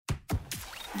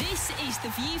This is The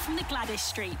View from the Gladys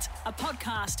Street, a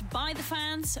podcast by the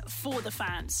fans, for the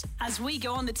fans, as we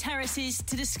go on the terraces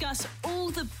to discuss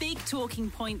all the big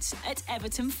talking points at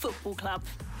Everton Football Club.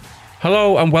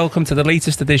 Hello and welcome to the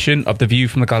latest edition of the View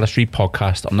from the Gladys Street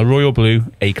podcast on the Royal Blue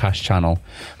Acast channel.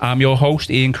 I'm your host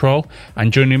Ian Kroll,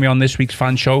 and joining me on this week's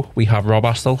fan show we have Rob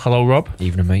Astle. Hello Rob.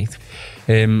 Evening mate.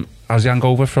 How's the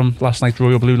hangover from last night's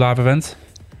Royal Blue live event?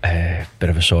 Bit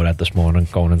of a sore head this morning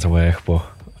going into work, but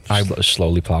I was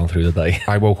slowly ploughing through the day.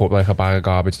 I woke up like a bag of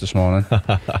garbage this morning.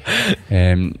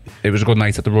 It was a good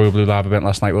night at the Royal Blue live event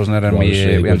last night, wasn't it? And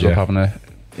we ended up having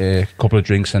a couple of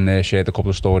drinks and shared a couple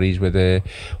of stories with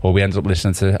we ended up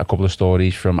listening to a couple of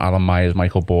stories from Alan Myers,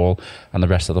 Michael Ball and the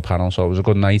rest of the panel, so it was a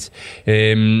good night.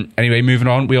 Anyway, moving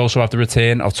on, we also have the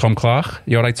return of Tom Clark.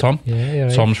 You alright, Tom? Yeah,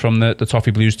 right. Tom's from the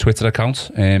Toffee Blues Twitter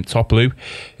account, Top Blue.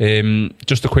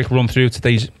 Just a quick run through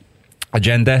today's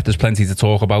agenda. There's plenty to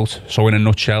talk about, so in a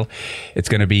nutshell it's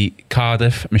going to be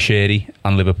Cardiff, Mashiri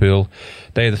and Liverpool.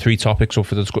 They are the three topics up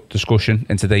for the discussion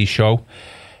in today's show.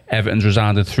 Everton's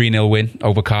resounding 3-0 win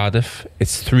over Cardiff.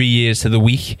 It's 3 years to the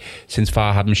week since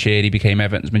Farhad Mashiri became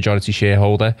Everton's majority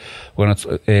shareholder. We're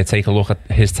going to take a look at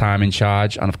his time in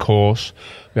charge, and of course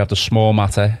we have the small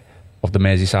matter of the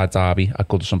Merseyside derby at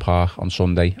Goodison Park on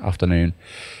Sunday afternoon.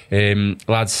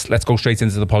 Lads, let's go straight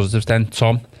into the positives then.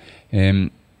 Tom,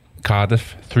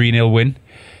 Cardiff 3-0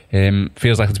 win.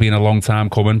 Feels like it's been a long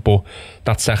time coming, but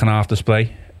that second half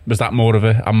display, was that more of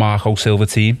a Marco Silva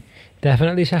team?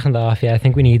 Definitely second half, yeah. I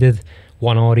think we needed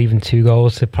one or even two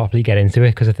goals to properly get into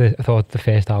it, because I thought the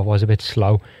first half was a bit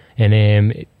slow,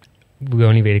 and we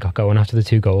only really got going after the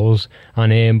two goals.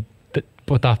 And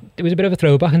but that it was a bit of a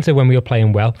throwback into when we were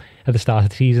playing well at the start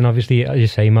of the season. Obviously, as you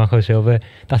say, Marco Silva,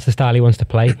 that's the style he wants to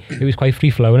play. It was quite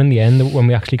free flowing in the end when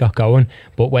we actually got going,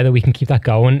 but whether we can keep that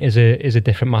going is a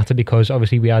different matter, because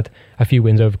obviously we had a few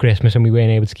wins over Christmas and we weren't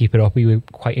able to keep it up. We were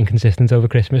quite inconsistent over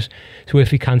Christmas, so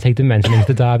if we can take the momentum into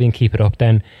the derby and keep it up,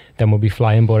 then we'll be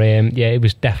flying. But yeah, it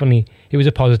was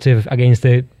a positive against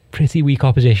a pretty weak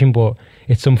opposition, but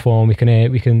it's some form we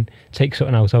can take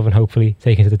something out of and hopefully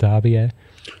take into the derby. Yeah.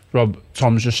 Rob,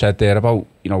 Tom's just said there about,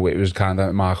 it was kind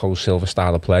of Marco Silva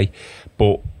style of play,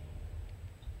 but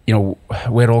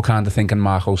we're all kind of thinking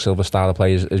Marco Silva style of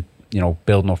play is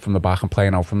building up from the back and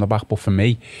playing out from the back. But for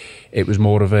me, it was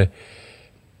more of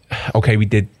we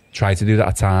did try to do that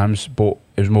at times, but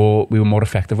it was we were more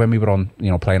effective when we were on,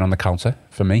 playing on the counter,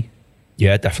 for me.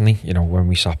 Yeah, definitely. When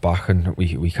we sat back and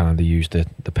we kind of used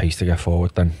the pace to get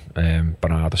forward, then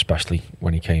Bernard, especially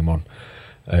when he came on,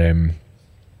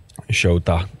 showed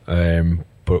that.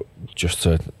 But just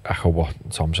to echo what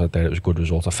Tom said there, it was a good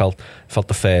result. I felt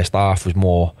the first half was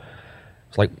more,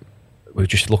 it's like we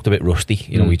just looked a bit rusty.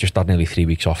 We just had nearly 3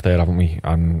 weeks off there, haven't we?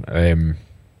 And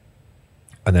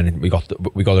then we got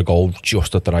a goal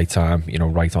just at the right time,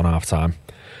 right on half time.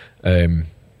 And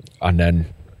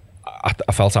then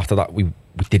I felt after that we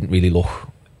didn't really look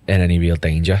in any real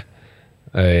danger.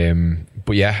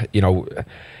 But yeah,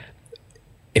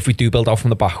 if we do build out from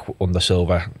the back under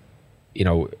Silva,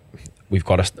 we've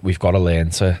got to learn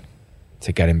to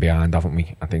get in behind, haven't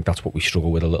we? I think that's what we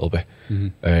struggle with a little bit.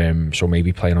 Mm-hmm. So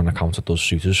maybe playing on the counter does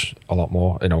suit us a lot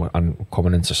more, and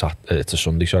coming into to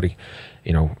Sunday,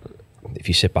 if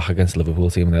you sit back against the Liverpool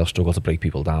team, they'll struggle to break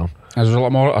people down. It was a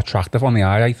lot more attractive on the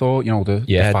eye, I thought.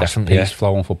 The fast-paced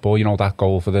flowing football. That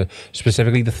goal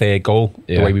specifically the third goal,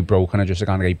 the way we broke and just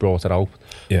kind of brought it out.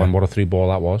 Yeah. And what a through ball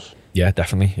that was. Yeah,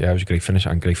 definitely. Yeah, it was a great finish,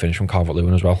 and great finish from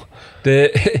Calvert-Lewin as well. There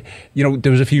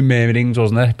was a few murmurings,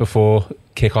 wasn't there, before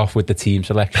kick-off with the team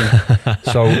selection.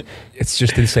 So it's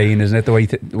just insane, isn't it, the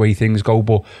way things go?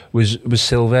 But was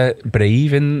Silva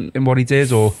brave in what he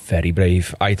did, or very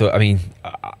brave?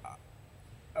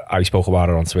 I spoke about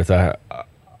it on Twitter.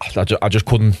 I just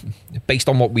couldn't, based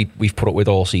on what we've put up with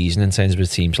all season in terms of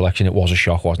his team selection. It was a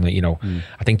shock, wasn't it?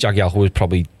 I think Jagielka was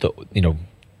probably the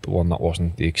one that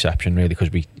wasn't the exception, really, because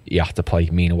he had to play.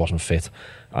 Mina wasn't fit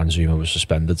and Zuma was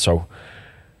suspended. So,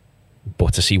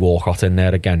 but to see Walcott in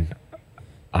there again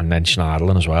and then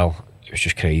Schneiderlin as well, it was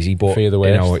just crazy. But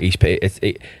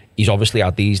he's obviously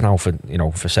had these now for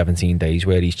 17 days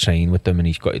where he's trained with them,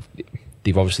 and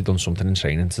they've obviously done something in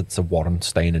training to warrant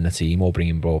staying in the team or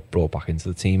bringing brought back into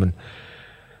the team, and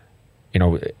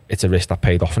it's a risk that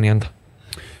paid off in the end.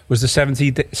 Was the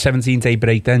 17-day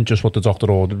break then just what the doctor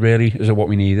ordered, really? Is it what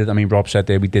we needed? I mean, Rob said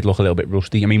there we did look a little bit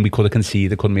rusty. I mean, we could have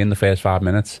conceded, couldn't we, in the first 5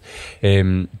 minutes?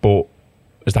 But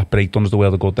is that break done as the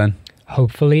world of good then?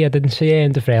 Hopefully. I didn't see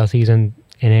the frailties in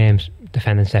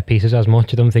defending set pieces as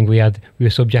much. I don't think we were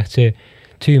subject to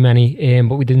too many,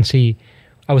 but we didn't see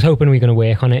I was hoping we were going to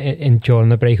work on it during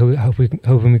the break. Hoping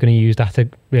we were going to use that to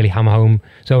really hammer home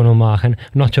zonal marking.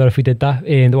 I'm not sure if we did that.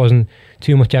 There wasn't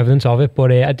too much evidence of it,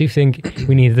 but I do think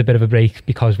we needed a bit of a break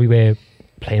because we were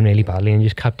playing really badly and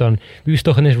just kept on. We were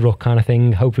stuck in this rut kind of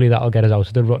thing. Hopefully that'll get us out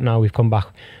of the rut now. We've come back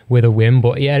with a win,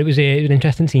 but yeah, it was an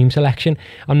interesting team selection.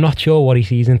 I'm not sure what he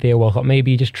sees in Theo Walcott.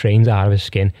 Maybe he just trains out of his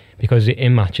skin, because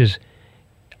in matches,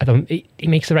 he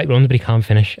makes the right runs, but he can't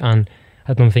finish. And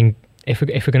I don't think if we're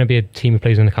going to be a team who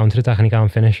plays on the counter attack and he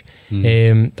can't finish,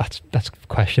 that's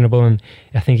questionable. And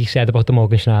I think he said about the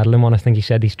Morgan Schneiderlin one, I think he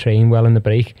said he's trained well in the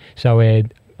break. So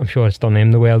I'm sure it's done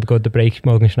him the world good to break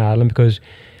Morgan Schneiderlin, because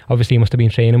obviously he must have been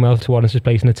training well to warrant his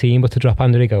place in the team, but to drop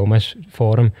Andre Gomez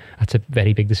for him, that's a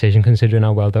very big decision considering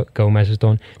how well Gomez has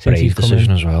done since he's come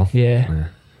decision in. as well. Yeah.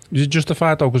 Is it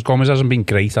justified though? Because Gomez hasn't been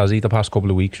great, has he, the past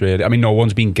couple of weeks, really? I mean, no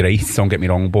one's been great, don't get me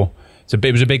wrong, but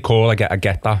it was a big call. I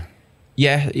get that.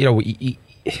 Yeah,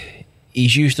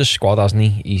 he's used the squad, hasn't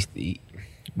he?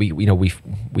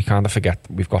 We kind of forget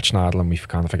we've got Schneiderlin, we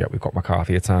kind of forget we've got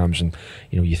McCarthy at times, and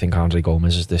you think Andre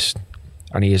Gomez is this.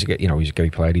 And he is, he's a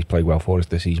great player. He's played well for us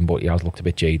this season, but he has looked a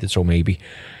bit jaded. So maybe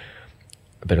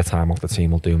a bit of time off the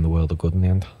team will do him the world of good in the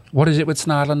end. What is it with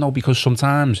Schneiderlin though? Because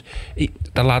sometimes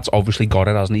the lad's obviously got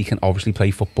it, hasn't he? He can obviously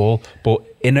play football, but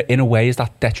in a way, is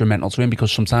that detrimental to him?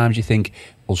 Because sometimes you think,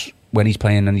 well, when he's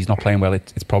playing and he's not playing well,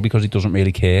 it's probably because he doesn't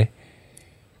really care.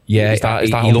 Yeah, is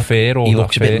that unfair? He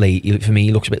looks a bit for me.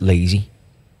 He looks a bit lazy,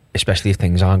 especially if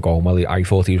things aren't going well. I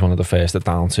thought he was one of the first at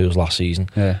down tools last season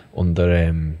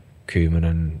under Koeman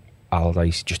and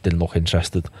Allardyce. He just didn't look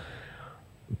interested.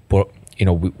 But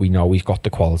we know he's got the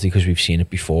quality because we've seen it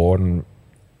before, and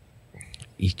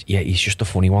he's just a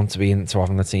funny one to have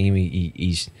in the team.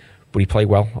 But he played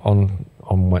well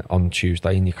on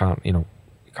Tuesday, and you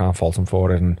can't fault him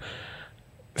for it. And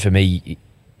for me,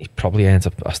 he probably earns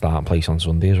a starting place on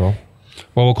Sunday as well.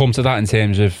 Well, we'll come to that in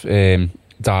terms of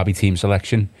Derby team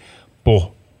selection.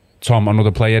 But Tom,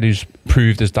 another player who's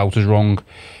proved his doubters wrong,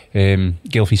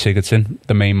 Gylfi Sigurdsson,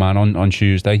 the main man on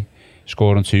Tuesday,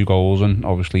 scoring 2 goals and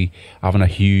obviously having a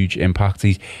huge impact.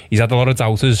 He's had a lot of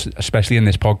doubters, especially in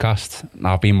this podcast.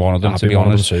 I've been one of them, to be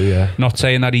honest. Too, yeah. Not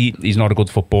saying that he's not a good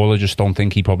footballer, just don't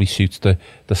think he probably suits the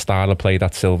style of play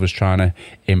that Silva's trying to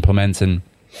implement, and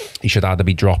he should either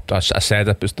be dropped. I said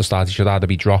at the start, he should either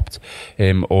be dropped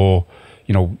or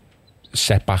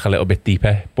set back a little bit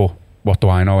deeper, but what do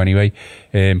I know anyway?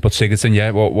 But Sigurdsson,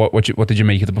 yeah, what did you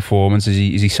make of the performance?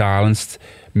 Is he silenced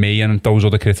me and those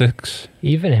other critics?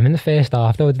 Even him in the first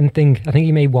half, though, I think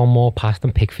he made one more pass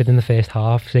than Pickford in the first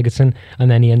half, Sigurdsson,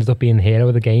 and then he ended up being the hero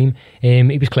of the game.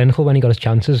 He was clinical when he got his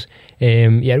chances.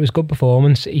 It was a good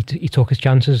performance. He took his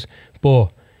chances, but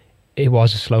it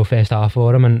was a slow first half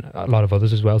for him, and a lot of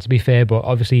others as well, to be fair. But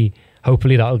obviously,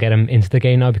 hopefully that'll get him into the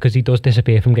game now, because he does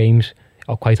disappear from games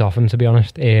quite often, to be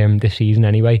honest, this season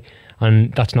anyway.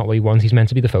 And that's not what he wants. He's meant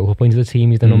to be the focal point of the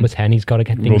team. He's the number 10. He's got to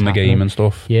get things run the game and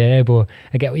stuff. Yeah, but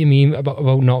I get what you mean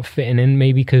about not fitting in,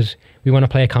 maybe because we want to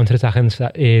play a counter-attacking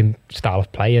style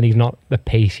of play, and he's not the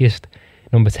paciest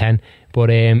number 10. But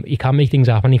he can make things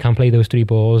happen. He can play those 3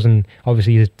 balls, and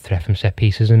obviously he's a threat from set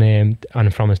pieces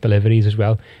and from his deliveries as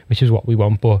well, which is what we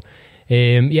want. But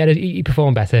he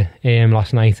performed better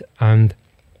last night, and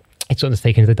it's something to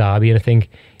take into the derby, and I think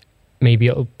maybe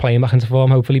it'll play him back into form,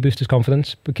 hopefully boost his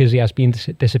confidence, because he has been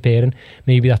disappearing.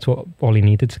 Maybe that's all he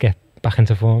needed to get back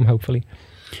into form, hopefully.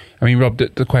 I mean, Rob,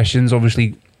 the questions,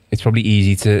 obviously, it's probably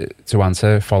easy to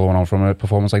answer following on from a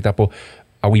performance like that, but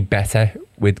are we better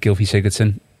with Gylfi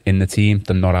Sigurdsson in the team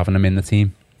than not having him in the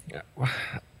team?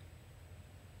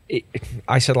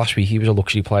 I said last week he was a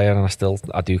luxury player, and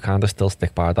I do kind of still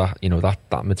stick by that.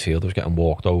 That midfield was getting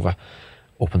walked over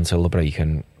up until the break,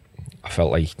 and I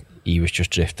felt like he was just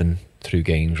drifting through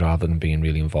games rather than being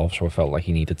really involved, so I felt like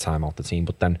he needed time out the team.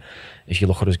 But then if you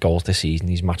look at his goals this season,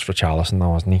 he's matched for Charleston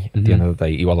now, hasn't he? At the end of the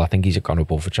day, I think he's gone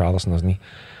above for Charleston, hasn't he?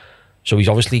 So he's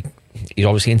obviously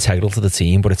integral to the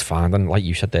team, but it's finding, like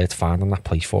you said there, it's finding that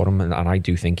place for him, and I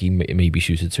do think he may be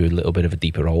suited to a little bit of a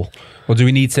deeper role. Well, do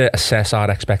we need to assess our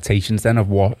expectations then of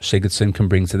what Sigurdsson can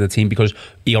bring to the team? Because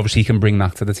he obviously can bring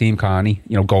that to the team, can't he?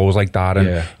 Goals like that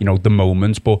and the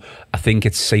moments. But I think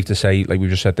it's safe to say, like we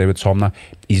just said there with Tom, that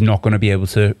he's not going to be able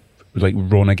to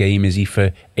run a game, is he,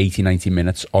 for 80-90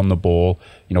 minutes on the ball?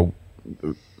 I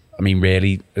mean,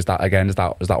 really, is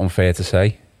that unfair to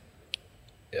say?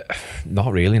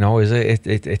 Not really, no, is it?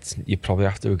 It's you probably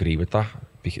have to agree with that.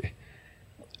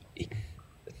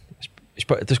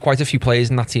 There's quite a few players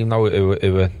in that team now who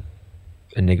are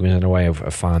enigmas in a way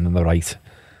of finding the right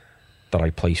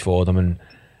place for them. And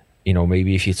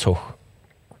maybe if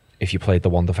you played the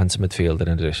one defensive midfielder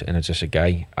in a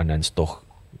guy and then stuck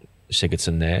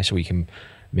Sigurdsson there, so he can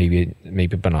maybe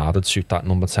Bernard would suit that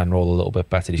number 10 role a little bit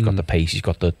better. He's got the pace, he's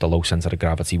got the low centre of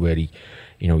gravity where he,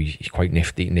 you know, he's quite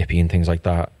nippy and things like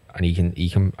that, and he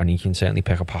can certainly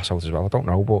pick a pass out as well. I don't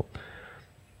know, but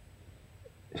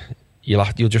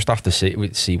you'll just have to see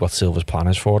what Silva's plan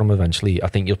is for him eventually. I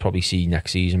think you'll probably see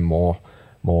next season more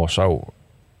so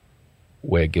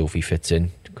where Gylfi fits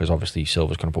in, because obviously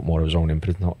Silva's going to put more of his own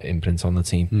imprint on the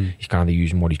team. He's kind of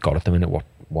using what he's got at the minute,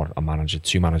 what a manager,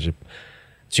 two managers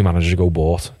ago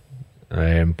bought.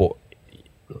 But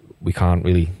we can't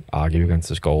really argue against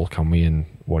his goal, can we? And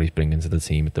what he's bringing to the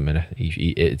team at the minute,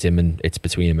 it's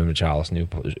between him and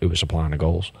Richarlison who was supplying the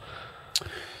goals.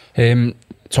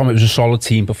 Tom, it was a solid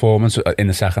team performance in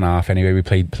the second half. Anyway, we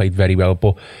played very well,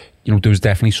 but you know there was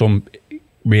definitely some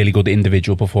really good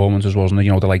individual performances, wasn't there?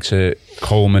 You know, the likes of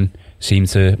Coleman seemed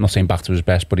to, I'm not saying back to his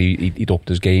best, but he'd upped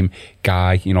his game.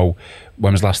 Guy, you know,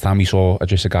 when was the last time we saw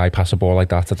just a guy pass a ball like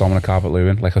that to Dominic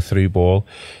Calvert-Lewin, like a through ball,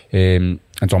 and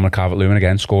Dominic Calvert-Lewin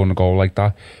again scoring a goal like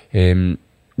that.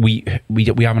 We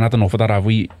haven't had enough of that, have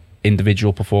we?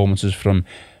 Individual performances from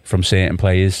certain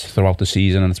players throughout the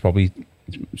season, and it's probably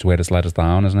where it's let us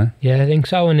down, isn't it? Yeah, I think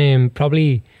so. And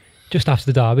probably just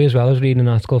after the derby as well, I was reading an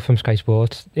article from Sky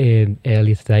Sports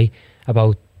earlier today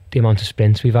about the amount of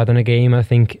sprints we've had in a game. I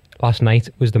think last night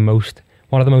was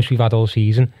one of the most we've had all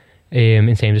season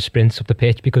in terms of sprints up the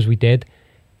pitch, because we did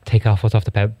take our foot off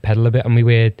the pedal a bit, and we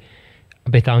were a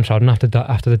bit downtrodden after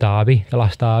the derby, the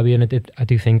last derby, and I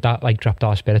do think that like dropped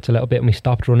our spirits a little bit, and we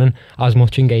stopped running as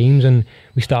much in games, and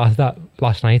we started that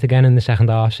last night again in the second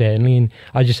half certainly. And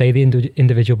I'd just say the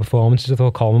individual performances, I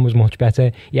thought Coleman was much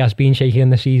better. He has been shaky in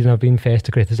the season, I've been first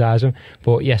to criticise him,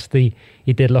 but yesterday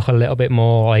he did look a little bit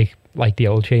more like the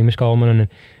old Seamus Coleman, and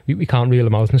we can't reel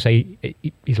him out and say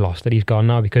he's lost it, he's gone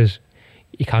now, because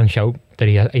he can show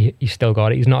that he's still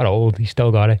got it. He's not old, he's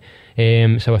still got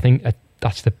it. So I think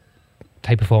that's the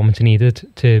type of performance he needed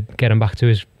to get him back to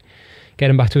his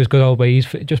good old ways,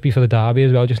 just before the derby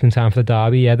as well, just in time for the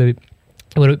derby. Yeah, there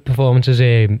were performances,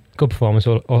 good performance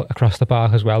all across the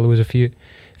park as well. There was a few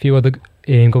other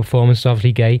good performances.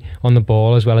 Obviously, Gay on the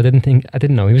ball as well. I didn't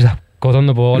know he was that good on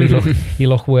the ball. He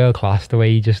looked world class, the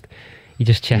way he just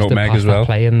chested past that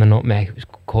play, and the nutmeg. It was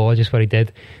gorgeous what he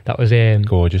did. That was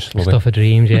gorgeous, love stuff it. of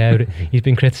dreams. Yeah, he's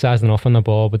been criticised enough on the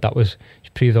ball, but that was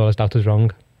just proved all his doubters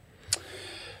wrong.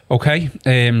 Okay,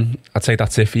 I'd say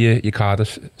that's it for your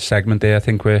Cardiff segment there. I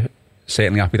think we're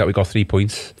certainly happy that we got 3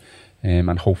 points,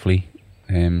 and hopefully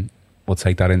we'll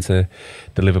take that into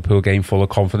the Liverpool game full of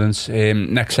confidence.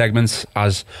 Next segment,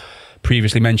 as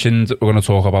previously mentioned, we're going to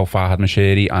talk about Farhad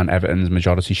Moshiri and Everton's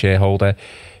majority shareholder.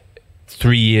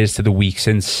 3 years to the week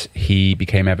since he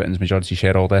became Everton's majority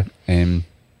shareholder.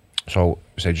 So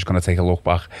just going to take a look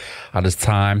back at his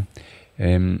time.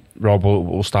 Rob,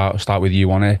 we'll start with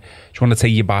you on it. Just want to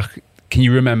take you back. Can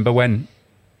you remember when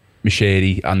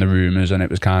Moshiri and the rumours, and it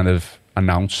was kind of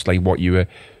announced, like what you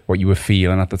were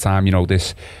feeling at the time? You know,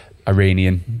 this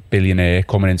Iranian billionaire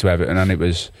coming into Everton, and it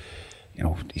was, you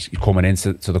know, he's coming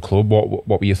into the club. What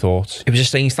were your thoughts? It was a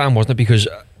strange time, wasn't it? Because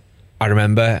I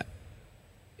remember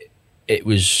it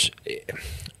was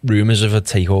rumours of a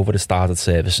takeover that started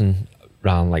servicing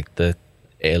around like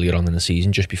earlier on in the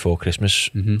season, just before Christmas,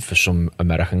 for some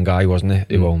American guy, wasn't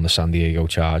it, who owned the San Diego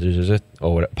Chargers, is it?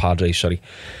 Or Padres, sorry.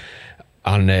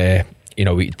 And, you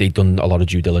know, they'd done a lot of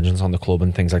due diligence on the club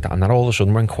and things like that, and then all of a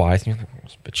sudden went quiet, and you think,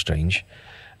 it's a bit strange.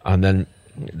 And then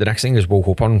the next thing is, woke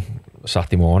up on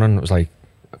Saturday morning, it was like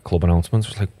a club announcement. It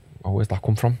was like, oh, where's that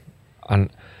come from? And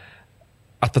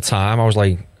at the time, I was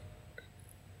like,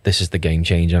 this is the game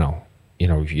changer now. You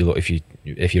know, if you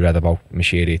read about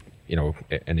Moshiri, you know,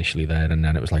 initially there, and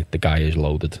then it was like, the guy is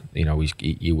loaded, you know,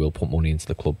 he will put money into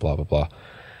the club, blah blah blah.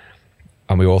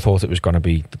 And we all thought it was going to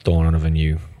be the dawning of a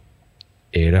new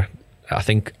era. I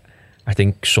think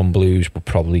some Blues were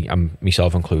probably, and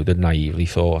myself included, naively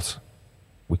thought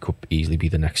we could easily be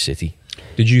the next City.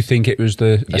 Did you think it was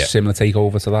a similar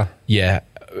takeover to that? Yeah,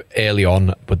 early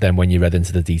on, but then when you read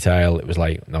into the detail, it was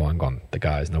like, no, hang on, the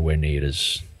guy's nowhere near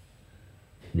as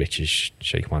rich as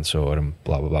Sheikh Mansour and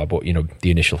blah blah blah. But you know,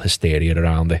 the initial hysteria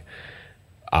around it,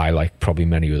 I, like probably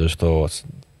many others, thought,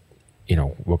 you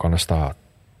know, we're going to start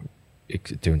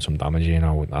doing some damage, you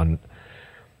know. And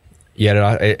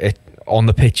yeah, it on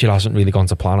the pitch, it hasn't really gone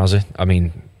to plan, has it? I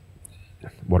mean,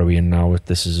 what are we in now?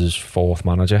 This is his fourth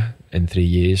manager in 3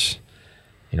 years.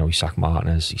 You know, he sacked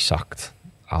Martinez, he sacked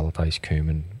Allardyce,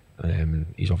 Koeman,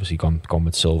 he's obviously gone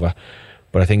with Silva.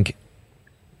 But I think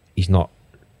he's not,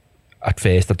 at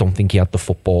first, I don't think he had the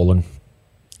footballing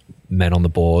men on the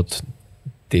board,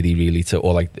 did he really, to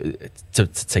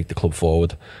take the club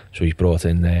forward. So he's brought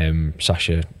in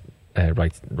Sasha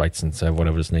Wright,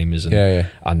 whatever his name is, and, Yeah.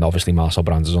 and obviously Marcel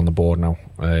Brands is on the board now.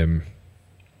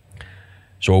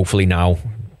 So hopefully now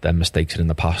their mistakes are in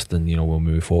the past, and we'll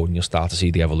move forward, and you'll start to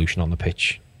see the evolution on the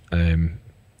pitch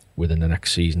within the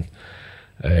next season.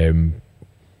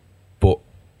 But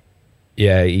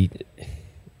yeah,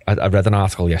 I read an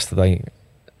article yesterday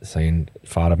saying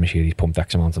Farhad Moshiri's pumped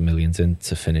X amount of millions in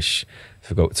to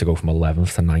go from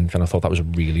 11th to 9th, and I thought that was a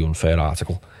really unfair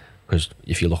article, because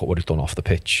if you look at what he's done off the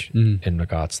pitch in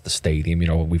regards to the stadium,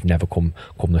 we've never come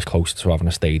this close to having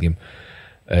a stadium.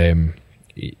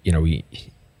 He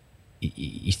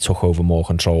took over more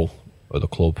control of the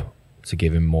club to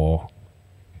give him more,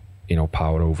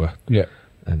 power over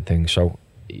and things. So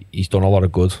he's done a lot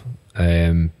of good,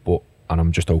 and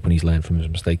I'm just hoping he's learned from his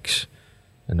mistakes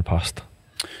in the past.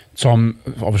 Tom,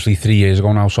 obviously 3 years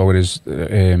ago now, so it is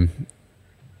a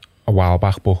while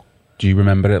back, but do you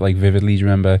remember it vividly? Do you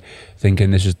remember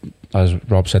thinking this is, as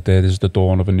Rob said there, this is the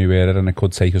dawn of a new era, and it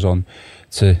could take us on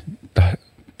to the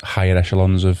higher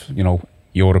echelons of,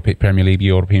 Premier League,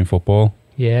 European football?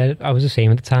 Yeah, I was the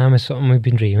same at the time. It's something we've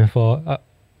been dreaming of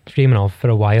for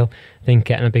a while. I think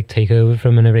getting a big takeover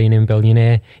from an Iranian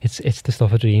billionaire, it's the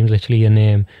stuff of dreams, literally.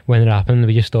 And when it happened,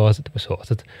 we just thought it was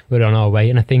sorted. We're on our way,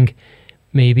 and I think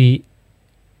maybe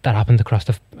that happened across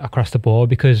the board,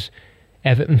 because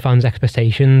Everton fans'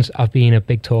 expectations have been a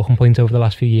big talking point over the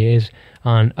last few years,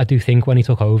 and I do think when he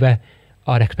took over,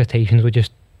 our expectations were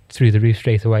just through the roof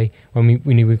straight away when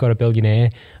we knew we've got a billionaire,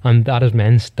 and that has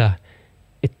meant that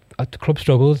the club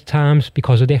struggled at times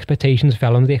because of the expectations,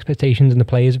 fell under the expectations, and the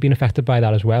players have been affected by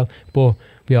that as well. But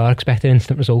we are expecting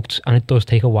instant results, and it does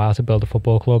take a while to build a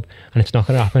football club, and it's not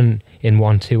going to happen in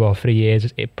 1, 2 or 3 years.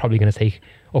 It's probably going to take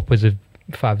upwards of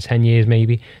 5 or 10 years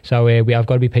maybe. So we have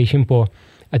got to be patient, but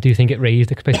I do think it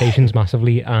raised expectations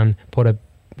massively and put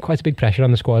quite a big pressure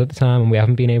on the squad at the time, and we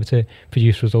haven't been able to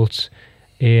produce results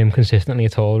consistently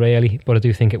at all, really. But I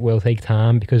do think it will take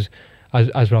time, because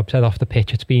as Rob said, off the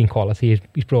pitch it's been quality.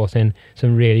 He's brought in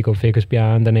some really good figures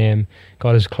behind, and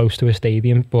got us close to a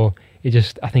stadium, but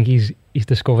I think he's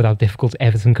discovered how difficult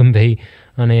Everton can be,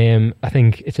 and I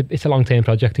think it's a long-term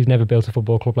project. He's never built a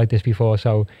football club like this before,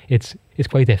 so it's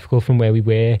quite difficult from where we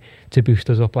were to boost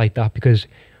us up like that, because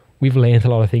we've learned a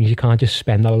lot of things. You can't just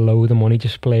spend a load of money,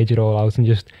 just splurge it all out and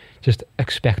just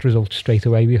expect results straight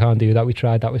away. We can't do that. We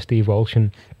tried that with Steve Walsh,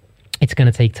 and it's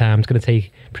going to take time. It's going to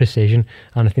take precision,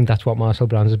 and I think that's what Marcel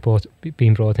Brands has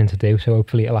been brought in to do. So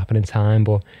hopefully it'll happen in time.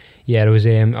 But yeah,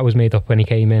 I was made up when he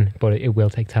came in, but it will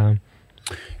take time.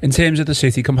 In terms of the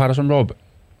City comparison, Rob,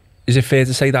 is it fair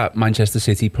to say that Manchester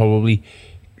City probably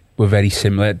were very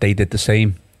similar? They did the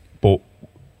same, but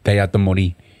they had the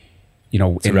money, in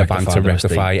the bank to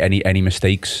rectify any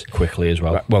mistakes quickly as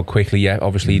well. Well, quickly, yeah.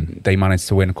 Obviously, they managed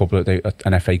to win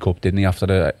an FA Cup, didn't they, after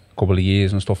a couple of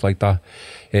years and stuff like that.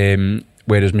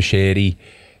 Whereas Moshiri,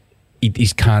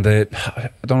 he's kind of, I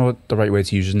don't know what the right word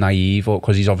to use is, naive,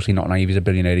 because he's obviously not naive. He's a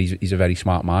billionaire. He's a very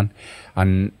smart man,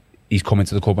 and he's come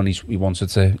into the club and he wanted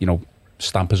to,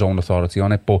 stamp his own authority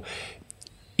on it. But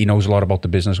he knows a lot about the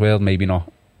business world, maybe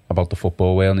not about the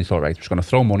football world. And he thought, right, I'm just going to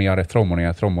throw money at it.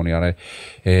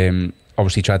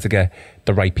 Obviously tried to get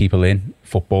the right people in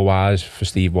football wise for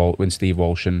Steve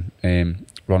Walsh and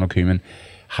Ronald Koeman.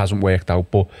 Hasn't worked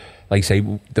out, but like I say,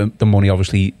 the money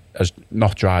obviously has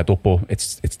not dried up, but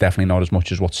it's definitely not as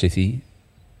much as what City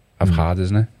have had,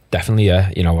 isn't it? Definitely,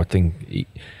 yeah. I think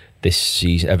this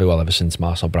season, ever since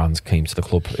Marcel Brands came to the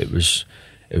club, it was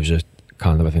a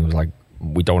kind of, I think it was like,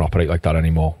 we don't operate like that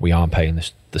anymore. We aren't paying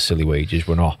the silly wages.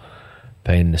 We're not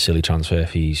paying the silly transfer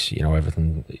fees.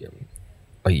 Everything,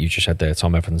 like you just said there,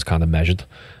 Tom, everything's kind of measured,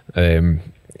 a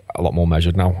lot more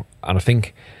measured now. And I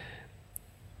think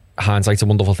hindsight's a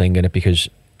wonderful thing in it, because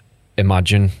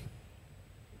imagine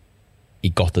he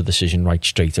got the decision right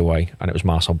straight away, and it was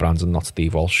Marcel Brands and not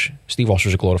Steve Walsh. Steve Walsh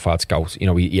was a glorified scout.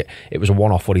 It was a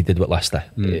one-off what he did with Leicester.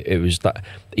 It was that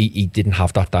he didn't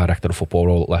have that director of football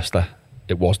role at Leicester.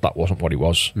 That wasn't what he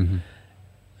was. Mm-hmm.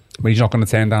 But he's not going to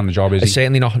turn down the job, is he?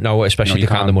 Certainly not. No, especially the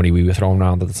kind of money we were throwing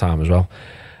around at the time as well.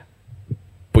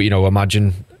 But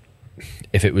imagine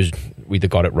if we'd have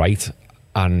got it right,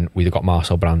 and we'd have got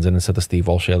Marcel Brands in instead of Steve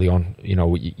Walsh early on.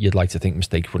 You'd like to think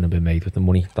mistakes wouldn't have been made with the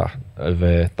money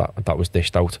that was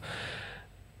dished out.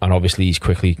 And obviously he's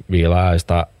quickly realised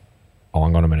that,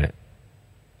 hang on a minute,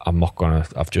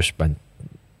 I've just spent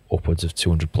upwards of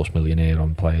 200 plus million here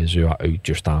on players who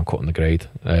just aren't cutting the grade.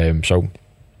 So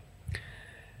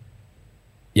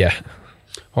yeah.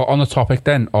 Well, on the topic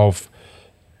then of,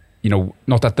 I'm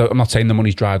not saying the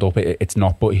money's dried up, it's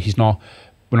not, but we're not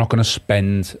going to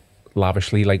spend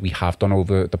lavishly like we have done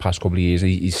over the past couple of years.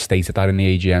 He's stated that in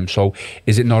the AGM. So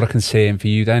is it not a concern for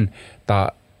you then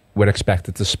that we're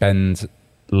expected to spend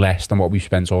less than what we've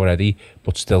spent already,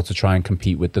 but still to try and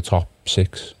compete with the top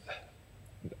 6?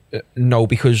 No,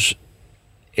 because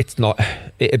it's not.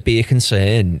 It'd be a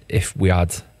concern if we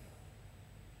had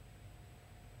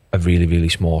a really, really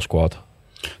small squad.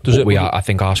 I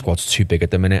think our squad's too big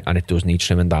at the minute, and it does need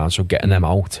trimming down. So getting them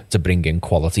out to bring in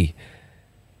quality,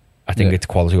 I think it's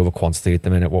quality over quantity at the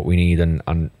minute what we need,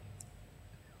 and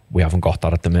we haven't got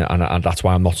that at the minute, and that's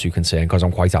why I'm not too concerned, because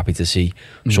I'm quite happy to see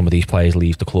some of these players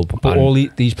leave the club. But all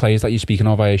these players that you're speaking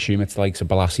of, I assume it's like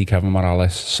Balassi, Kevin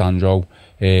Morales, Sandro,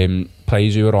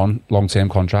 players who are on long-term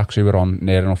contracts, who are on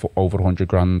near enough over 100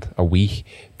 grand a week.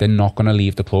 They're not going to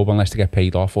leave the club unless they get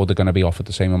paid off, or they're going to be offered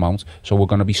the same amount. So we're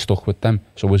going to be stuck with them.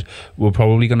 So we're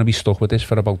probably going to be stuck with this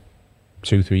for about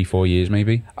 2, 3, 4 years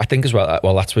maybe. I think as well,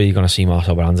 that's where you're going to see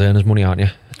Marcel Brands earn his money, aren't you?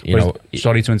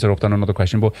 Sorry to interrupt on another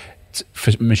question, but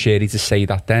for Moshiri to say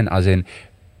that then, as in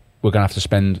we're going to have to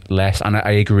spend less, and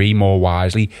I agree, more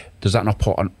wisely, does that not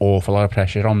put an awful lot of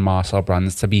pressure on Marcel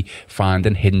Brands to be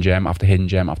finding hidden gem after hidden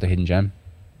gem after hidden gem?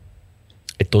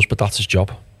 It does, but that's his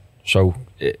job. So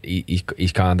he's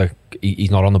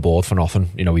not on the board for nothing.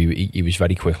 He was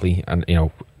very quickly and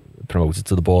promoted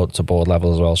to board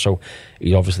level as well. So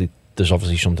there's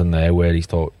obviously something there where he's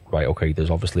thought, right, okay, there's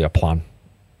obviously a plan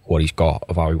what he's got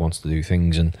of how he wants to do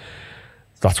things, and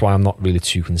that's why I'm not really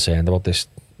too concerned about this,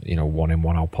 one in,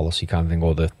 one out policy kind of thing,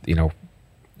 or the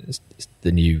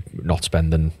new not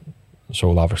spending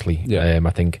so lavishly. Yeah. I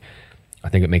think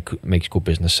it makes good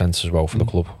business sense as well for the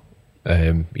club.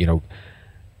 I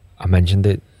mentioned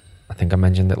it. I think I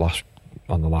mentioned it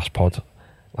on the last pod.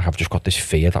 Like, I've just got this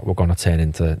fear that we're going to turn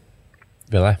into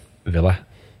Villa.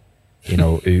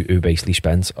 Who basically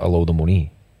spent a load of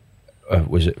money.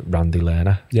 Was it Randy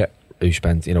Lerner? Yeah. Who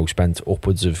spent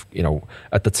upwards of,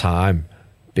 at the time,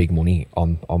 big money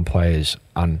on players,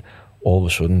 and all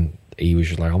of a sudden he was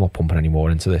just like, I'm not pumping any more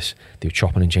into this. They were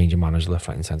chopping and changing managers left,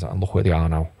 right and centre, and look where they are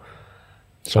now.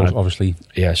 So obviously,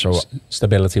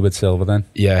 stability with Silva then.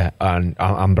 Yeah,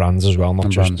 and Brands as well,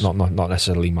 not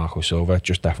necessarily Marco Silva,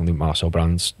 just definitely Marcel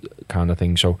Brands kind of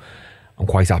thing. So I'm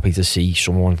quite happy to see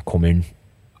someone come in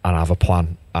and have a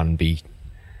plan and be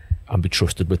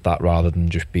trusted with that, rather than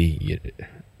just be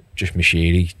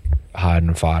Moshiri hiding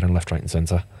and firing left, right and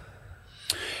centre.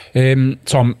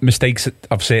 Tom, mistakes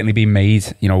have certainly been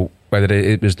made, whether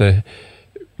it was the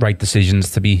right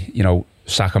decisions to be,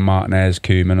 sacking Martinez,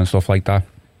 Koeman and stuff like that.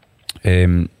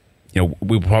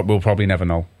 We'll probably never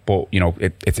know, but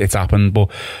it's happened.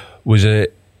 But was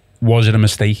it a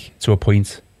mistake to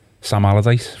appoint Sam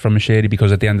Allardyce from Moshiri?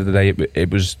 Because at the end of the day,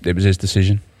 it was his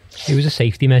decision. It was a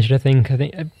safety measure, I think.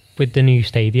 With the new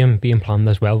stadium being planned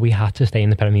as well, we had to stay in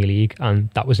the Premier League, and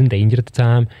that was in danger at the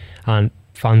time, and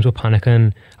fans were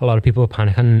panicking, a lot of people were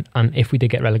panicking, and if we did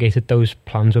get relegated, those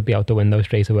plans would be out the window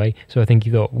straight away. So I think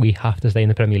he thought, we have to stay in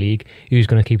the Premier League. Who's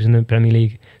going to keep us in the Premier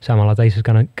League? Sam Allardyce is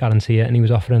going to guarantee it, and he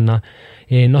was offering that.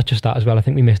 Not just that as well, I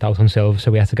think we missed out on Silva,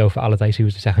 so we had to go for Allardyce, who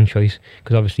was the second choice,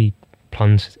 because obviously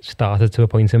plans started to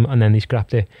appoint him, and then they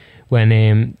scrapped it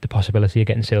when the possibility of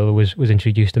getting Silva was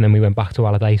introduced, and then we went back to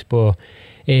Allardyce. But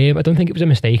I don't think it was a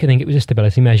mistake. I think it was a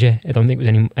stability measure. I don't think it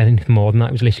was anything more than that.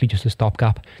 It was literally just a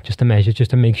stopgap, just a measure,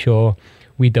 just to make sure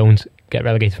we don't get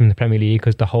relegated from the Premier League,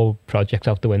 because the whole project's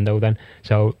out the window then.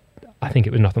 So I think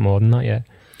it was nothing more than that, yeah.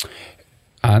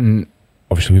 And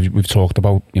obviously we've talked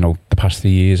about, the past 3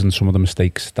 years and some of the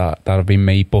mistakes that have been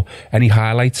made, but any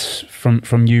highlights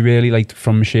from you really, like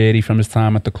from Moshiri, from his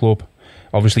time at the club?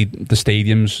 Obviously the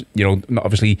stadiums,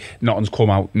 obviously nothing's come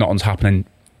out, nothing's happening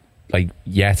like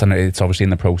yet, and it's obviously in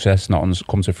the process, nothing's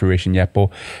come to fruition yet, but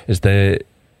is there,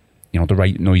 the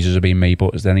right noises are being made,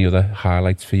 but is there any other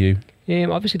highlights for you?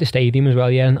 Obviously the stadium as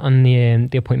well, yeah, and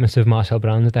the appointments of Marcel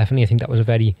Brands, definitely. I think that was a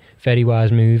very, very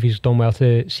wise move. He's done well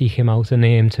to seek him out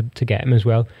and to get him as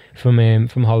well from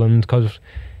Holland, because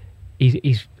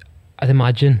he's I'd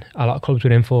imagine a lot of clubs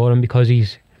were in for him, because he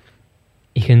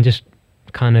can just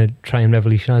kind of try and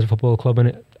revolutionise a football club,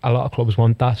 and a lot of clubs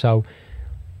want that. So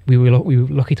we were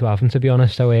lucky to have him, to be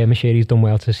honest. So Moshiri's done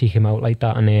well to seek him out like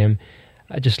that, and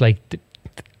I just I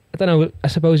don't know, I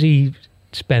suppose he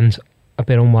spent a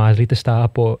bit unwisely to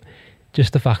start, but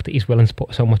just the fact that he's willing to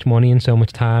put so much money and so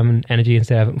much time and energy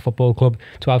into Everton Football Club,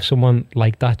 to have someone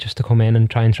like that just to come in and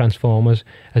try and transform us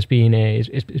has been is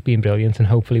brilliant, and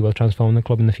hopefully will transform the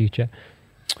club in the future.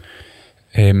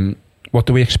 What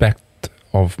do we expect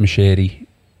of Moshiri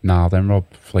now then, Rob,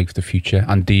 for the future?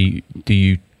 And do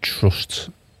you trust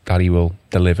that he will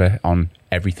deliver on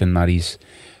everything that he's, I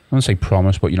don't want to say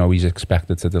promised, but he's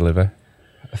expected to deliver?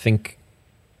 I think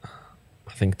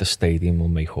I think the stadium will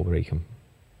make or break him.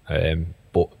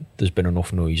 But there's been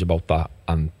enough noise about that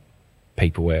and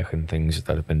paperwork and things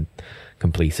that have been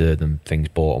completed and things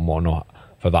bought and whatnot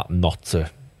for that not to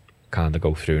kind of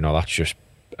go through. Now that's just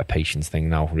a patience thing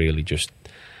now, really. Just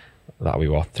that'll be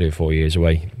 3 or 4 years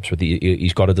away. So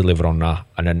he's got to deliver on that,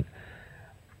 and then,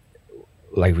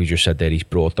 like we just said there, he's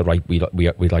brought the right.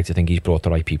 We'd like to think he's brought the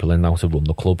right people in now to run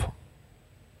the club,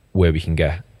 where we can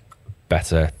get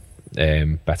better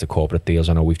corporate deals.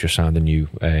 I know we've just signed a new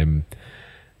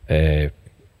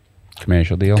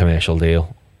commercial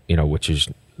deal, you know, which is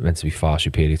meant to be far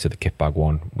superior to the kitbag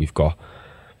one. We've got,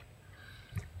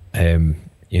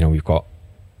 we've got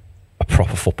a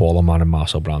proper footballer man in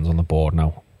Marcel Brands on the board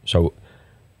now. So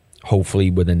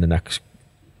hopefully within the next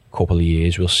couple of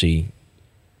years we'll see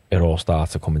it all start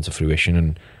to come into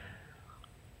fruition,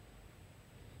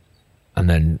 and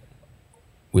then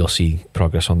we'll see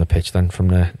progress on the pitch then from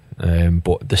there.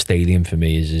 But the stadium for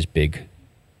me is big.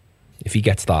 If he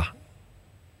gets that,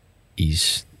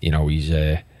 he'll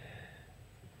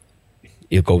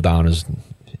go down as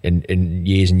in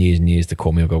years and years and years to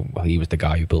come. He'll go, well, he was the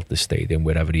guy who built this stadium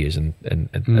wherever he is, and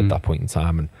at that point in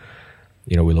time, and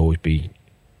we'll always be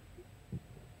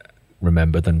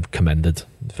remembered and commended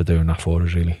for doing that for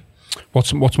us, really.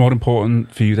 What's more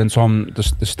important for you then, Tom?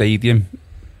 The stadium,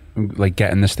 like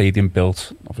getting the stadium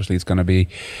built. Obviously it's going to be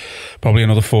probably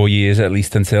another 4 years at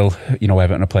least until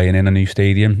Everton are playing in a new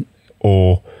stadium,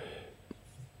 or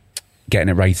getting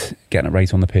it right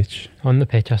on the pitch. On the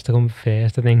pitch has to come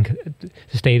first. I think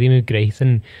the stadium is great,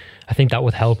 and I think that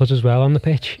would help us as well on the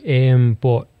pitch,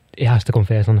 but it has to come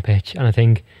first on the pitch, and I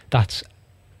think that's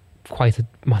quite a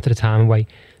matter of time away.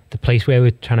 The place where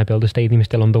we're trying to build a stadium is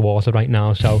still underwater right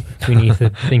now, so we need to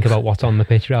think about what's on the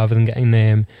pitch rather than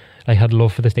getting I'd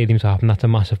love for the stadium to happen. That's a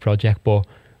massive project, but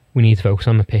we need to focus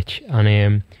on the pitch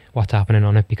and what's happening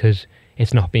on it, because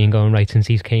it's not been going right since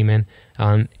he's came in,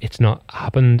 and it's not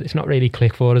happened. It's not really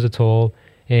clicked for us at all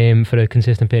for a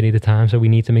consistent period of time. So we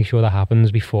need to make sure that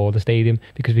happens before the stadium,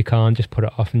 because we can't just put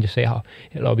it off and just say, oh,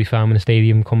 it'll all be fine when the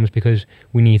stadium comes, because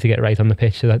we need to get right on the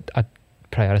pitch. So that I'd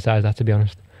prioritise that, to be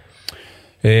honest.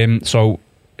 So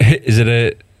is it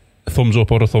a thumbs up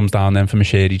or a thumbs down then for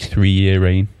Moshiri's 3-year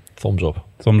reign? Thumbs up.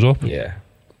 Thumbs up? Yeah.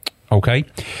 Okay.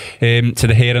 To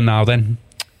the here and now then,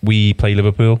 we play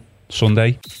Liverpool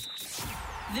Sunday.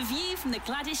 The View from the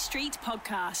Gladys Street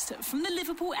podcast from the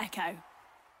Liverpool Echo.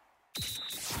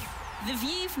 The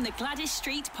View from the Gladys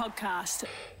Street podcast.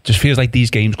 Just feels like these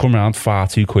games come around far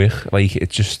too quick. Like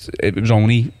it was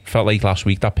only felt like last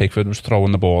week that Pickford was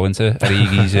throwing the ball into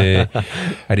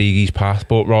Origi's path.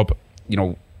 But Rob,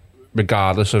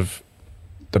 regardless of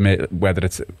whether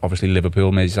it's obviously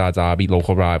Liverpool, Merseyside derby,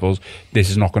 local rivals, this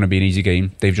is not going to be an easy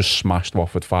game. They've just smashed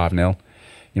Watford 5-0.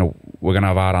 We're going to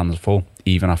have our hands full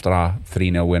even after our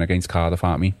 3-0 win against Cardiff,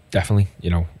 aren't we? Definitely.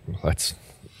 Let's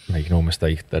make no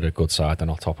mistake, they're a good side. They're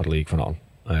not top of the league for nothing.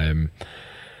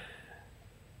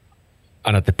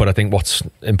 But I think what's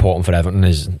important for Everton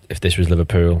is, if this was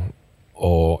Liverpool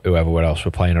or whoever else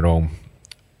we're playing at home,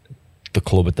 the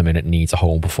club at the minute needs a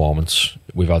home performance.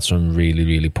 We've had some really,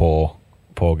 really poor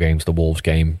games. The Wolves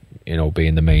game,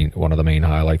 being one of the main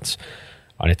highlights,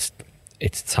 and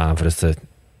it's time for us to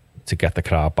get the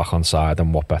crowd back on side.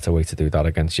 And what better way to do that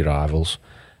against your rivals,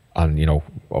 and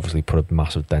obviously put a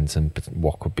massive dent in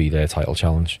what could be their title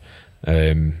challenge.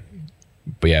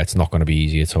 But yeah, it's not going to be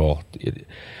easy at all.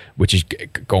 Which is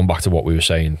going back to what we were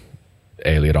saying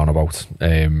earlier on about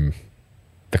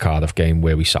the Cardiff game,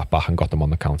 where we sat back and got them on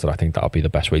the counter. I think that'll be the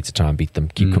best way to try and beat them.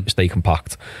 Stay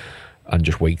compact and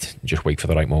just wait for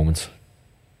the right moment.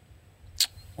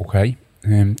 Okay.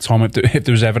 Tom, if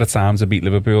there was ever a time to beat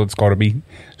Liverpool, it's got to be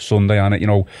Sunday on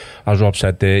it. As Rob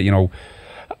said there,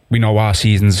 we know our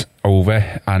season's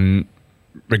over, and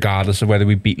regardless of whether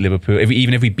we beat Liverpool,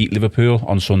 even if we beat Liverpool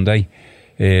on Sunday,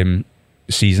 the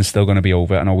season's still going to be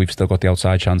over. I know we've still got the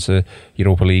outside chance of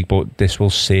Europa League, but this will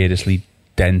seriously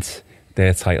dent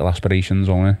their title aspirations,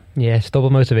 won't it? Yeah, it's double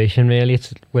motivation really.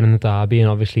 It's winning the derby and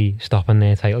obviously stopping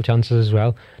their title chances as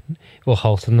well. Well,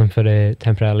 halting them for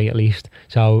temporarily at least.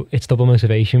 So it's double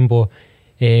motivation, but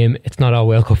it's not our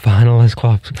World Cup final, as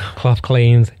Klopp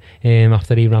claimed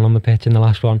after he ran on the pitch in the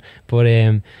last one. But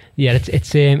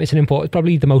it's an important,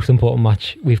 probably the most important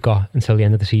match we've got until the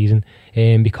end of the season,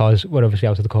 because we're obviously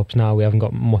out of the cups now. We haven't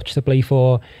got much to play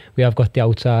for. We have got the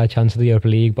outside chance of the Europa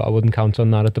League, but I wouldn't count on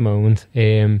that at the moment.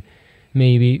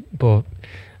 Maybe, but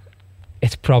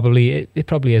it probably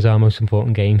is our most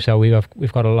important game. So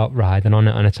we've got a lot riding on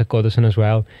it, and it's at Goodison as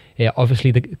well.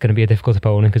 Obviously they're going to be a difficult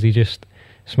opponent because he just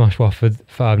smashed Watford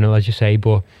 5-0, as you say,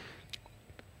 but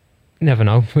never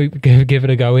know. We give it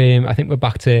a go. I think we're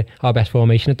back to our best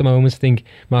formation at the moment. I think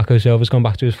Marco Silva's gone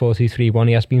back to his 4-2-3-1.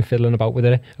 He has been fiddling about with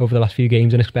it over the last few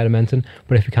games and experimenting.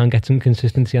 But if we can get some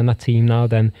consistency on that team now,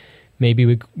 then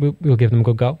maybe we'll give them a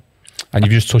good go. And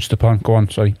you've just touched upon, go on,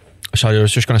 sorry. Sorry, I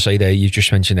was just going to say there, you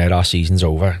just mentioned there our season's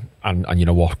over, and you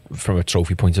know what, from a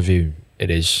trophy point of view, it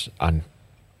is, and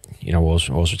you know, us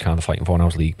kind of fighting for now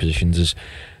league positions is.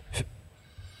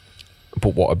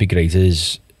 But what would be great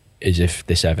is if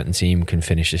this Everton team can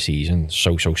finish the season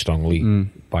so strongly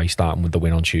by starting with the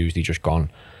win on Tuesday just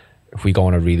gone. If we go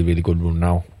on a really, really good run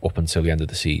now up until the end of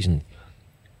the season,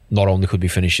 not only could we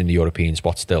finish in the European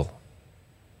spot still,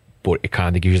 but it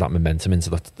kind of gives you that momentum into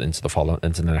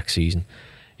the next season.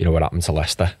 You know what happened to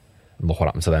Leicester, and look what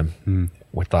happened to them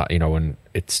with that. You know, and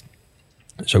it's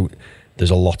so there's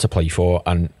a lot to play for,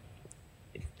 and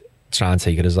try and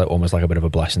take it as like almost like a bit of a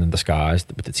blessing in disguise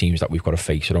with the teams that we've got to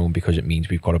face around, because it means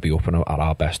we've got to be up and at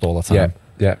our best all the time.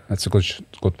 Yeah, that's a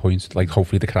good point. Like,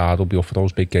 hopefully the crowd will be up for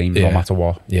those big games no matter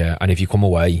what. Yeah, and if you come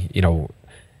away, you know,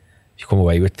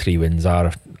 with 3 wins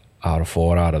out of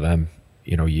 4 out of them,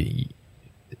 you know, you'd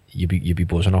be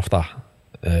buzzing off that.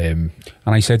 And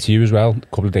I said to you as well a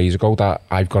couple of days ago that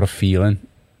I've got a feeling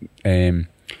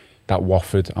that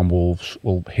Watford and Wolves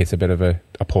will hit a bit of a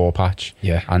poor patch.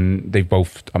 Yeah. And they've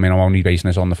both, I mean, I'm only basing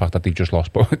this on the fact that they've just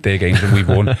lost both their games and we've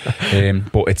won.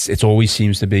 But it's always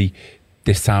seems to be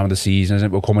this time of the season, isn't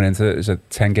it? We're coming into, is it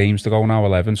 10 games to go now,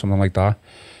 11, something like that.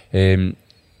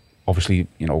 Obviously,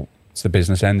 you know, it's the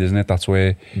business end, isn't it? That's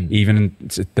where even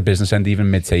the business end,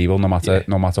 even mid-table, no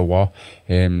matter what,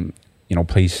 you know,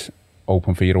 place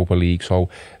open for Europa League. So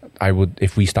I would,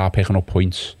 if we start picking up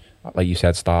points, like you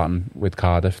said, starting with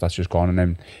Cardiff, that's just gone, and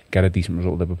then get a decent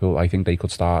result at Liverpool, I think they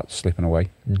could start slipping away.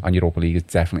 And Europa League is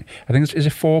definitely, I think, is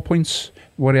it 4 points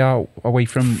where they are away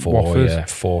from Watford? Yeah,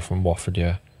 4 from Watford,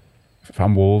 yeah.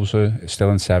 And Wolves are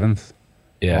still in 7th.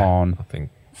 Yeah, on I think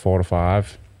 4 or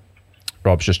 5.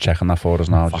 Rob's just checking that for us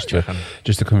now, just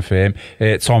to confirm.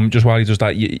 Tom, just while he does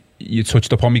that, you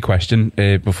touched upon my question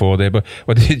before there, but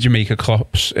what did you make of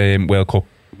Klopp's World Cup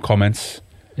comments?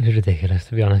 It was ridiculous,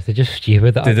 to be honest. They're just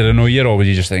stupid. Did it annoy you, or would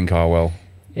you just think, oh well,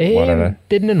 whatever?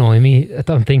 Didn't annoy me. I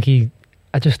don't think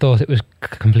I just thought it was a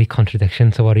complete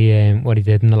contradiction to what he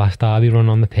did in the last derby run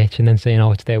on the pitch, and then saying,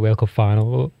 "Oh, it's their World Cup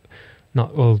final."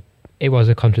 It was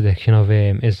a contradiction of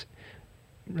his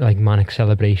like manic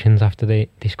celebrations after they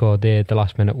scored the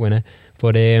last minute winner.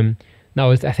 But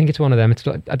no, I think it's one of them.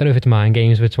 I don't know if it's mind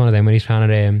games, but it's one of them where he's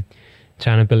trying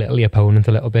to belittle the opponent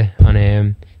a little bit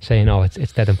and saying, "Oh,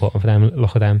 it's dead important for them.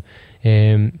 Look at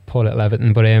them, poor little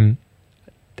Everton." But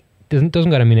doesn't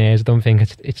get him in ears. I don't think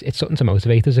it's something to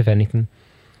motivate us, if anything.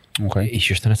 Okay, he's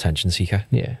just an attention seeker.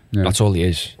 Yeah. That's all he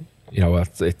is. You know,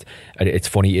 it's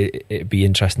funny. It'd be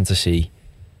interesting to see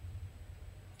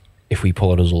if we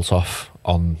pull a result off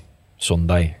on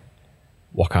Sunday,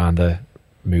 what kind of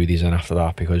mood he's in after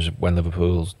that. Because when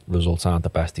Liverpool's results aren't the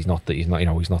best, he's not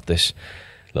this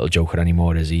little joker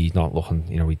anymore, is he? He's not looking,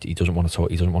 you know, he doesn't want to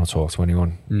talk. He doesn't want to talk to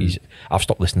anyone. I've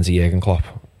stopped listening to Jurgen Klopp,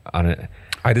 and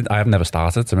I have never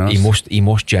started, to be honest. He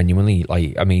must genuinely,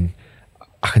 like, I mean,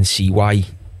 I can see why,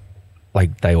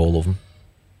 like, they all love him,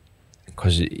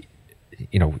 because, you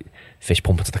know, fist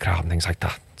pumping to the crowd and things like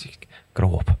that.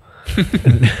 Grow up.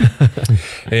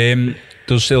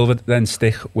 Does Silva then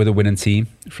stick with a winning team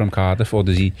from Cardiff, or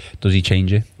does he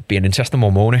change it? Be an interesting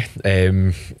one, won't it?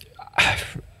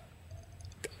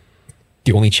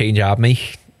 The only change I'd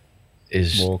make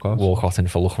is Walcott in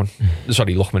for Lookman.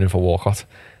 Sorry, Lookman in for Walcott.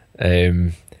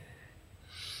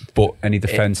 But any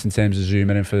defence in terms of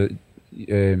zooming in for?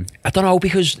 I don't know,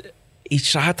 because he's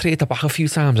tried to trade the back a few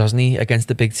times, hasn't he, against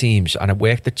the big teams, and it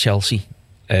worked at Chelsea.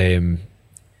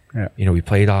 Yeah. You know, we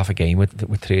played half a game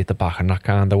with 3 at the back, and that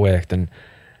kind of worked. And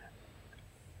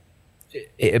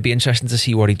it'd be interesting to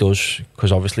see what he does,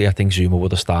 because obviously I think Zuma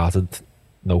would have started,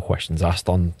 no questions asked,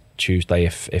 on Tuesday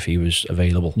if he was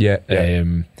available. Yeah.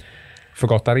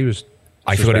 Forgot that he was.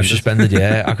 I forgot he was suspended.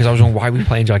 Yeah, because I was on why are we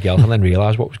playing Jagielka, and then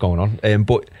realised what was going on.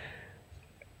 But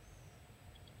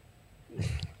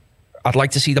I'd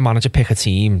like to see the manager pick a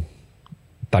team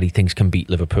that he thinks can beat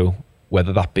Liverpool,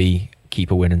 whether that be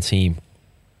keep a winning team,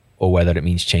 or whether it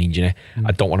means changing it.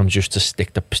 I don't want him just to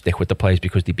stick with the players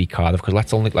because they beat Cardiff. Because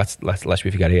let's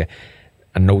we forget here,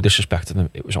 and no disrespect to them,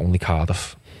 it was only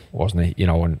Cardiff, wasn't it? You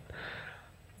know, and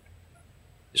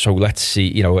so let's see.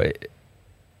 You know,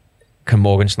 can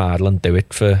Morgan Schneiderlin do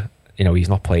it for? You know, he's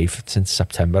not played since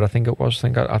September, I think it was.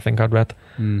 I think I'd read.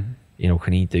 You know,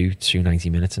 can he do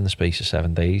 290 minutes in the space of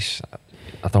 7 days?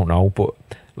 I don't know, but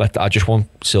I just want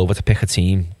Silva to pick a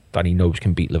team that he knows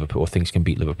can beat Liverpool, or thinks can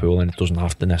beat Liverpool, and it doesn't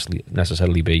have to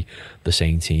necessarily be the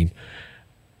same team.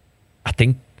 I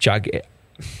think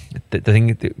the thing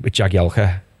with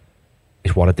Jagielka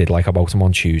is what I did like about him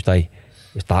on Tuesday,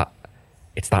 is that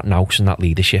it's that nous and that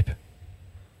leadership.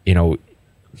 You know,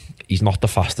 he's not the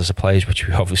fastest of players, which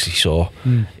we obviously saw.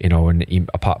 You know, and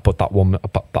but that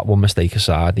one mistake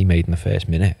aside he made in the first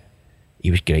minute,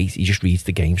 he was great. He just reads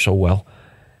the game so well.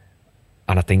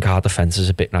 And I think our defence is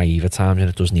a bit naive at times, and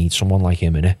it does need someone like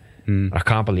him in it. I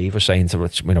can't believe we're saying we're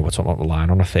talking about the line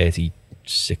on a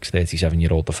 36,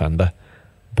 37-year-old defender,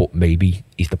 but maybe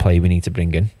he's the player we need to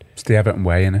bring in. It's the Everton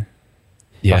way, innit?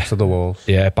 Yeah. Back to the walls.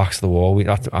 Yeah, back to the wall.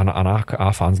 And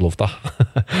our fans love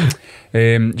that.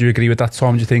 Do you agree with that,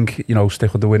 Tom? Do you think,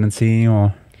 stick with the winning team?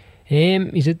 Or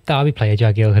He's a derby player,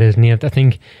 Jagielka, isn't he? I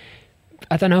think,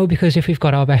 I don't know, because if we've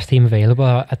got our best team available,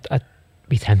 I'd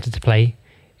be tempted to play.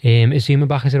 Is Zuma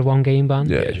back? Is it a one-game ban?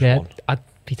 Yeah, one. I'd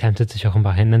be tempted to chuck him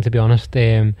back in then, to be honest.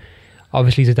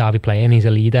 Obviously he's a derby player and he's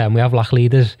a leader, and we have lack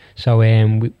leaders, so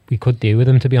we could do with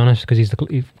him, to be honest, because he's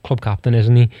the club captain,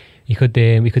 isn't he? We could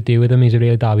do with him. He's a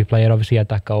real derby player. Obviously he had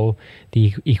that goal,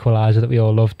 the equaliser that we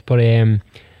all loved, but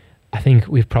I think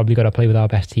we've probably got to play with our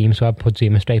best team, so I'd put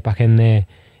Zuma straight back in there.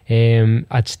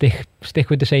 I'd stick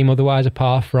with the same otherwise,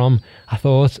 apart from I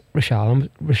thought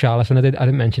Richarlison, I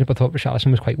didn't mention it, but I thought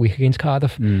Richarlison was quite weak against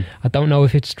Cardiff. I don't know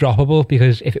if it's droppable,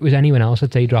 because if it was anyone else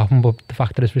I'd say drop him, but the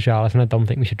fact that it's Richarlison, I don't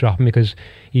think we should drop him, because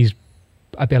he's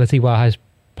ability wise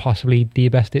possibly the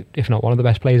best, if not one of the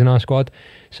best players in our squad.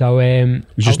 So it's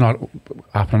just not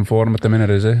happening for him at the minute,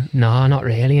 is it? No, not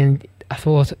really. And I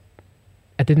thought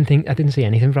I didn't see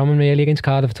anything from him really against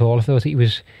Cardiff at all. I thought he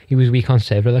was weak on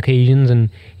several occasions, and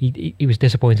he was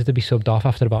disappointed to be subbed off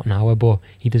after about an hour, but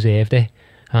he deserved it.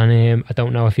 And I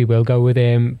don't know if he will go with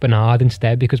Bernard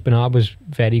instead, because Bernard was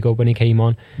very good when he came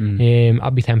on.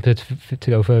 I'd be tempted to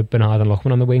go for Bernard and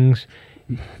Lookman on the wings.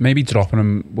 Maybe dropping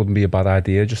him wouldn't be a bad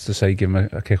idea, just to say give him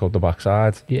a kick up the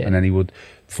backside, and then he would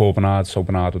for Bernard, so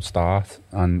Bernard would start,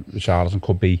 and Richarlison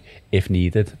could be, if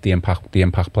needed, the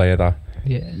impact player that.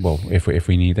 Yeah. Well, if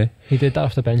we need it. He did that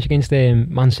off the bench against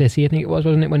Man City, I think it was,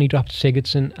 wasn't it, when he dropped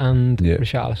Sigurdsson and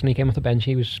Richarlison. He came off the bench,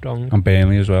 he was strong. And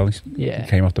Burnley as well. He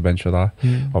came off the bench for that.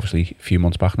 Obviously, a few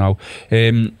months back now.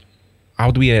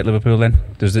 How do we hate Liverpool then?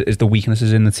 Is the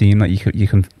weaknesses in the team that you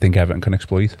can think Everton can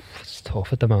exploit? It's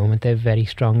tough at the moment. They're very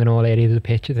strong in all areas of the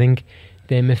pitch. I think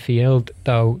their midfield,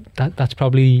 though, that's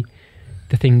probably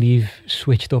the thing they've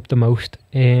switched up the most.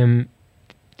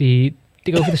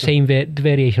 They go for the same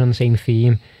variation on the same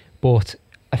theme, but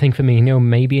I think Firmino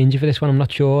may be injured for this one. I'm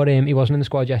not sure. He wasn't in the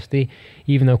squad yesterday,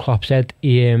 even though Klopp said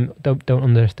don't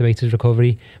underestimate his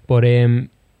recovery. But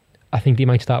I think they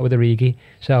might start with Origi,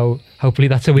 so hopefully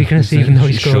that's a weakness. Even though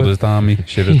he shivers down my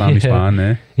spine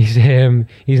there. He's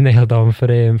nailed on for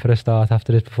a start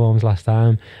after his performance last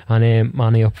time, and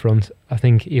Mane up front. I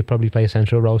think he'll probably play a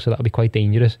central role, so that'll be quite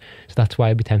dangerous. So that's why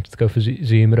I'd be tempted to go for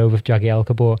Zuma over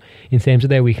Jagielka. But in terms of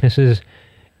their weaknesses,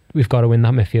 we've got to win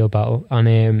that midfield battle,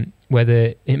 and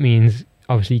whether it means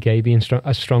obviously Gay being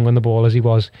as strong on the ball as he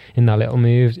was in that little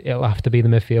move, it'll have to be the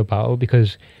midfield battle,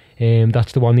 because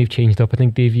that's the one they've changed up. I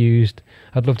think they've used,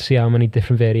 I'd love to see how many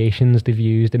different variations they've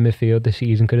used in midfield this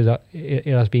season, because it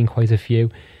has been quite a few.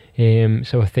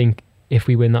 So I think if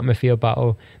we win that midfield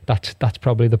battle, that's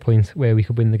probably the point where we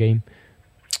could win the game.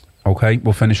 Okay,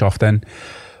 we'll finish off then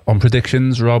on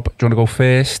predictions. Rob, do you want to go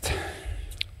first?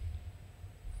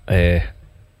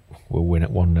 We'll win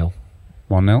it 1-0.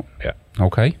 1-0? Yeah.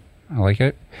 Okay, I like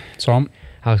it. Tom?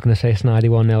 I was going to say Snidey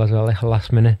 1-0 as well, like a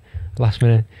last minute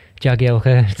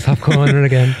Jagielka top corner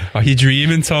again. Are you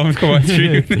dreaming, Tom? Come on,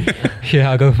 dream.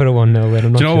 Yeah, I'll go for a 1-0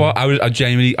 win. Do you know what? I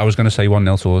was going to say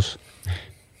 1-0 to us.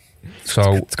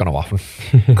 So it's going to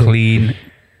happen. Clean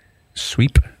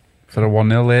sweep for a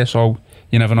 1-0 there. So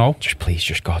you never know. Just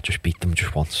beat them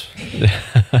just once.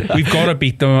 We've got to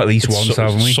beat them at least once,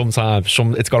 haven't we? Sometimes,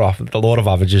 it's got to happen. The law of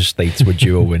averages states would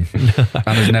you a win, and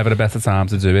there's never a better time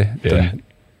to do it than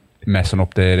messing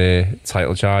up their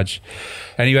title charge.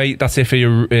 Anyway, that's it for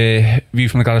your View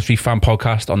from the Gladys Street fan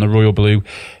podcast on the Royal Blue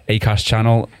Acast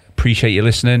channel. Appreciate you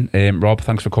listening. Rob,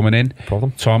 thanks for coming in. No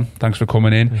problem. Tom, thanks for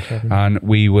coming in. And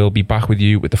we will be back with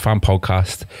you with the fan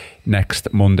podcast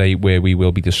next Monday, where we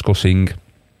will be discussing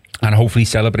and hopefully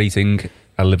celebrating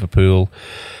a Liverpool,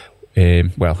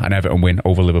 an Everton win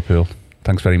over Liverpool.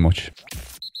 Thanks very much.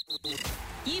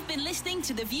 You've been listening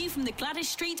to the View from the Gladys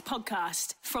Street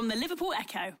podcast from the Liverpool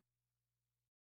Echo.